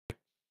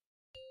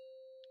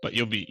But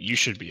you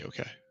should be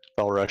okay.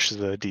 I'll rush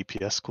the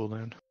DPS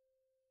cooldown.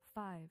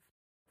 5,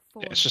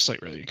 4. Yeah, it's just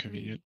like really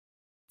inconvenient.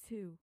 3,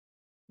 2,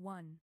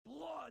 1.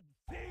 Blood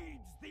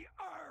feeds the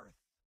earth.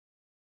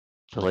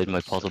 I laid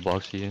my puzzle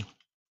box for you.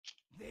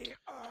 The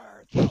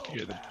earth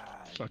You're the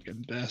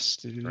fucking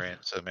best, dude. Right,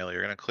 so Melee,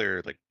 you're gonna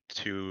clear like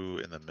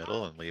 2 in the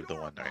middle and leave the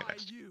one right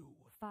next to you.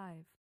 5.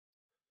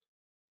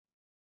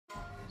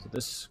 So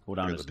this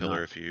cooldown Clear is the pillar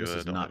not, if you, this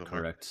is don't not have a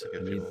mark. correct. I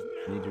If need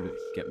you to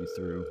get me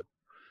through.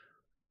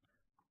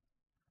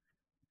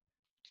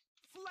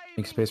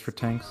 Make space for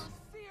tanks.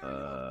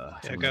 So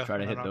Yeah, I'm go. gonna try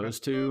to hit I'll go. those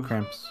two.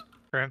 Cramps.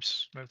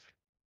 Cramps, move.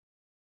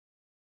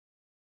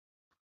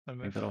 I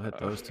think that'll hit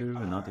those two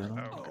and not the other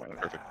one. Oh,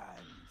 God. Perfect.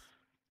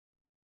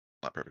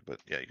 Not perfect, but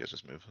yeah, you guys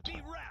just move. That's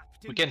fine.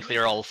 We can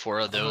clear all 4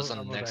 of those I'll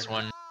on the go next back.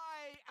 one.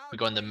 We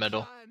go in the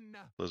middle.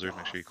 Blizzard,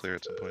 make sure you clear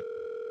at some point.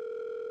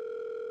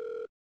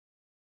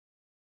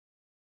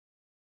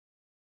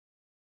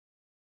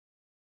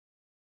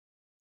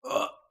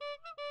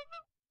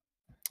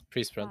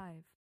 Pre-spread. 5,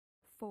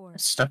 4.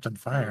 Stepped on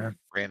fire.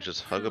 Range,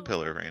 just hug a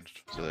pillar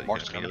ranged so that you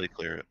Mark's can immediately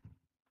clear it.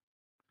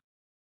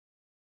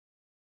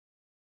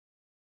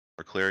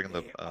 We're clearing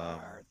the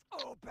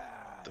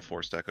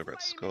 4 stack over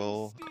at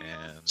Skull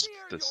and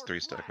this 3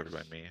 stack over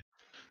by me.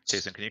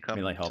 Jason, can you come?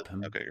 Melee help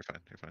him. Okay, you're fine.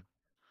 You're fine.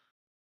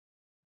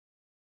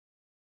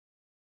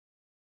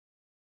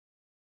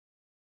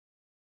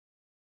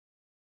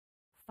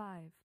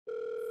 Five,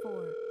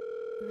 4,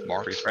 3.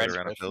 Mark, Priest Fred, fight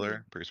around a Fred.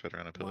 pillar. Priest fight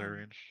around a pillar One.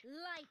 range.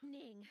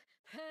 Lightning,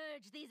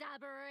 purge these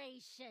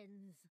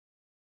aberrations.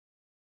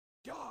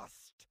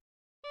 Dust.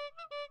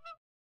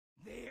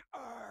 The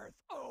earth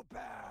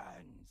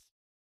opens.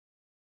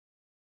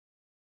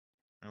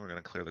 And we're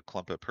gonna clear the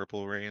clump at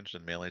purple range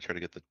and Melee try to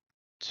get the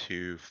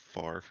 2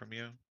 far from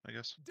you, I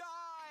guess. Die,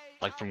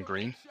 Like from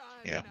green?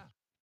 Yeah.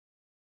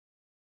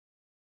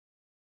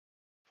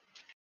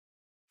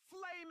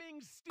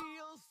 Flaming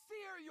steel,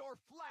 sear your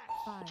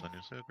flesh. 5, What's on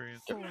your so green?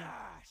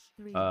 Smash.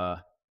 3,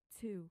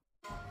 2.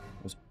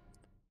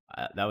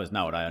 That was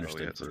not what I Oh, we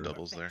understood. had some for-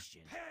 doubles there.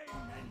 Pain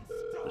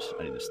and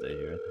I need to stay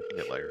here. You can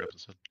get lighter up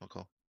instead. I'll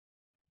call.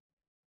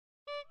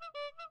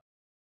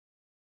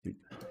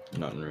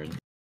 Not in range.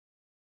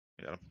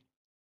 You got him.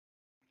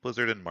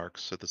 Blizzard and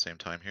Marks at the same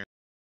time here.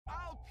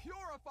 I'll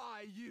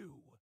purify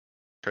you.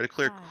 Try to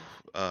clear,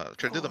 Five,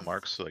 try to do the four,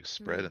 marks so like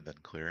spread three, and then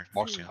clear.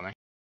 Mark's Two. coming.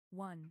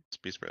 1.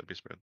 Just be spread, be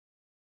spread.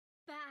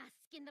 Bask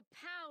in the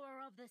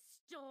power of the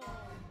storm.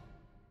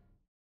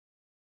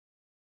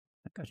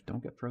 Gosh,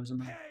 don't get frozen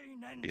though.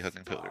 Pain and Be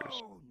hugging pillars.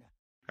 stone.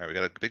 Alright, we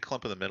got a big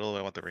clump in the middle.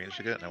 I want the range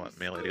to get, and I want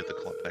Melee to get the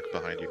clump next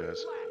behind you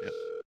guys. Yep.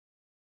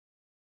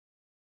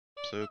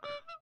 Soak.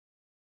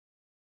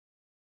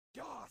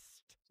 Dust.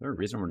 Is there a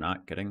reason we're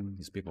not getting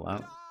these people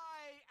out? Die,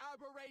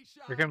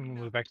 aberration. You're gonna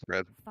move back to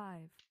Red.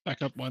 5,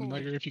 Back up 1 Four.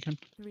 legger if you can.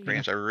 3,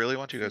 Range, I really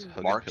want you guys Two.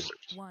 hugging Marks.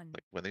 pillars. 1.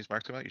 Like, when these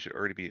marks come out, you should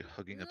already be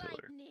hugging a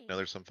pillar. Lightning, I know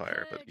there's some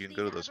fire, but you can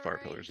go to those fire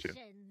pillars too.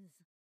 aberrations.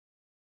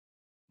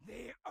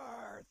 The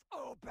earth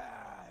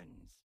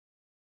opens.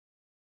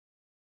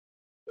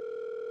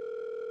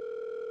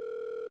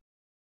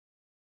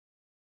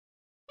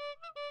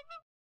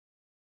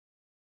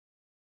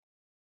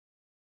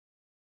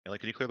 And like,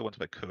 can you clear the ones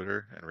by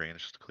Coder and range?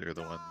 Just clear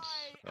the ones.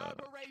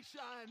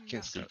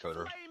 Can't see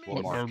Coder.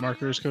 What more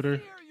markers,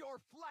 Coder?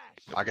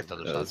 I get the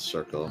other Yeah, side. that's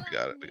circle. We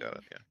got it, yeah.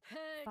 Purge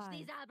Five.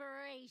 these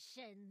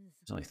aberrations.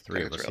 There's only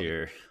 3 of us Relevant.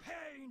 here.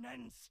 Pain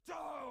and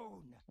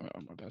stone.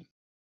 Oh, my bad.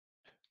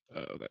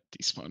 Oh, that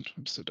despawned.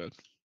 I'm so dead.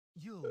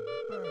 You'll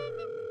burn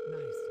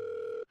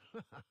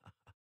nicely.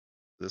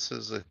 This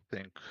is, I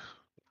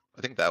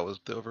think that was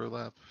the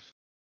overlap.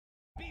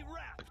 Be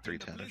wrapped Like in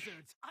the 310-ish.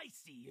 blizzard's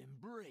icy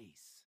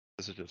embrace.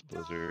 This is just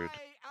Blizzard.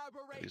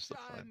 Die, These look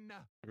fine. aberration.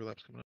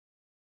 Overlaps coming up.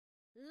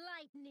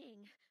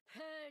 Lightning,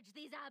 purge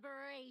these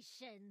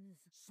aberrations.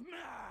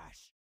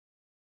 Smash.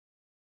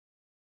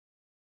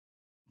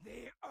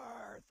 The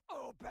earth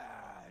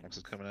opens. Next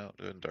is coming out.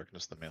 Doing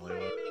darkness, the melee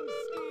one. Flaming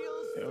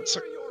Yeah, steel, let's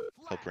sear your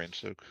Help flesh. range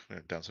soak. We're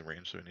down some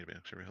range, so we need to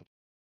make sure we help.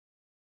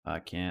 I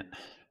can't.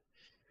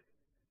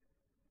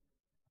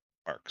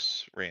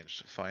 Marks.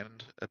 Range.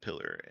 Find a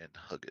pillar and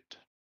hug it.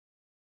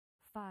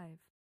 5,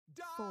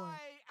 Die, Four.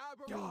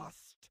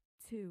 Dust.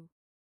 2,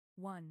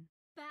 1.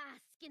 Bask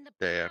in the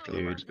Day after the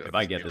power marks of go. the if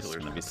I get new this, it's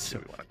pillars gonna be down, so-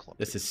 we wanna clump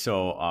This it. is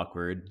so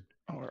awkward.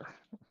 Or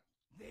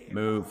The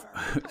Move.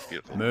 earth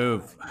Beautiful.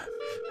 Move.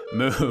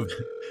 Move.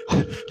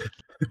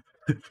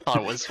 Thought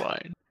it was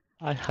fine.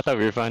 I thought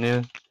we were fine,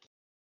 yeah.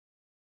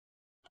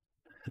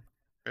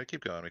 Alright,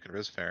 keep going. We can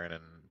res Farron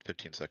in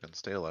 15 seconds.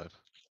 Stay alive.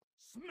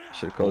 Smash.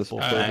 Should call this Full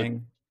before the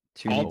bang.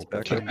 2 I'll needs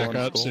back check up back on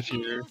ups skull. if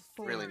you're.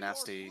 Really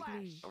nasty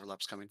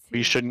overlaps coming.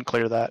 We shouldn't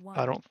clear that.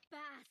 I don't.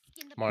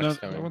 Bask in the Mark's No,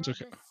 coming. that one's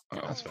okay. power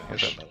of the That's storm. fine.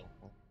 Here's that metal.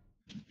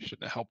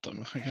 Shouldn't have helped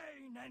them. I guess.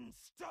 Pain and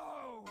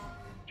stone.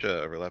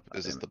 Overlap.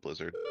 Is this the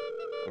Blizzard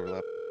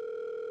overlap?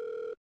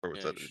 Or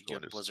was that you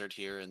one who's- blizzard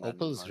here and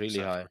Opal's really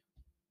high.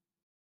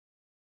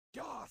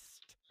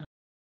 Dust.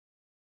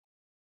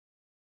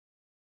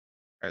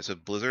 Alright, so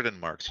Blizzard and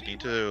Marks, you need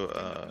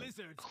to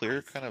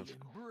clear kind of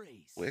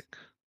quick.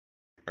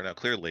 Or no,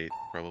 clear late,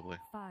 probably.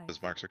 5,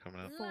 Because marks are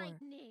coming out. 4,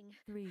 Lightning,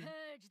 3,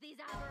 purge these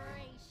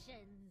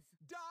aberrations.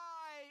 Die,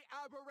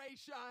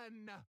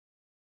 aberration!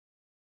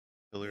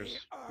 Pillars.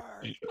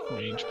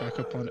 Range back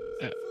up on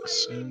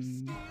X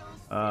and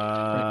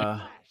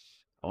I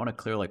want to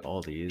clear like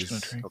all these.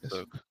 Just gonna Hope drink so.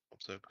 this.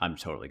 Hope so. I'm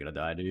totally gonna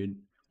die, dude.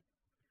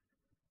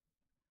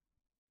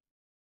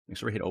 Make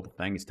sure we hit open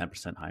fang is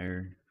 10%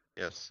 higher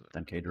Yes.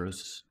 than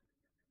Kadros.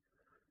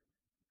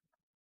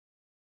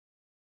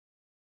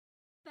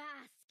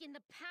 Bask in the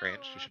power Range,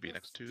 you should of be the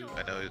next to. storm.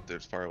 I know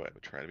there's far away,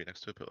 but try to be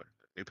next to a pillar.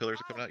 New pillars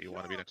are coming out. You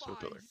want to be next to a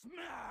pillar.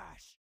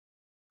 Smash!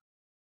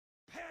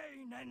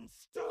 Pain and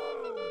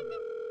stone!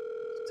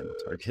 Single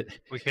target.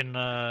 We can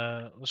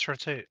let's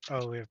rotate.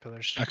 Oh, we have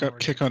pillars. Back up,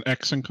 kick on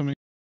X incoming.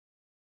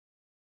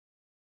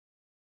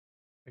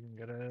 We can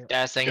get it.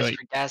 Casting, Yeah, like-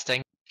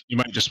 casting. You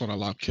might just want to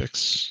lob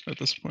kicks at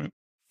this point.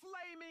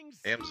 Flaming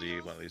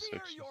AMZ, one of these sear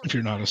six. your If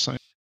you're not a flesh. sign.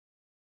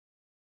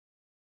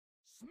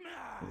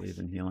 I believe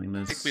Smash! in healing I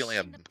this. think we only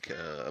have In the power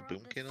a of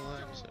boom the king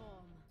alive, so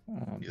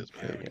storm. he doesn't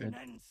Pain have it.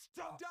 and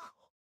stone.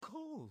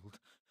 Cold.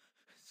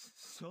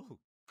 So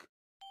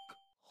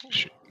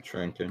Shoot.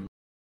 Shrinking.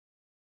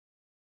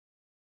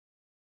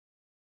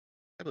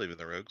 I believe in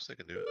the rogues. They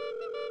can do it.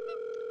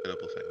 Hit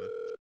up a thing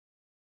though.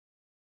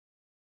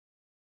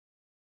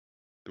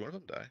 Did one of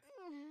them die?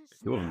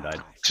 Two of them died.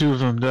 Smash! 2 of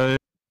them died.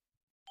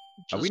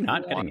 Are we Just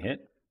not one. getting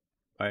hit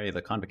by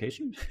the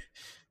convocation?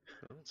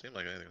 It doesn't seem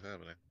like anything's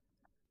happening.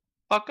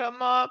 Fuck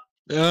him up.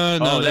 No,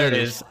 Oh, there it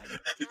is.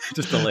 is.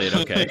 Just delayed.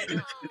 Okay.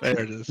 There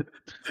it is.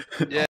 Yeah.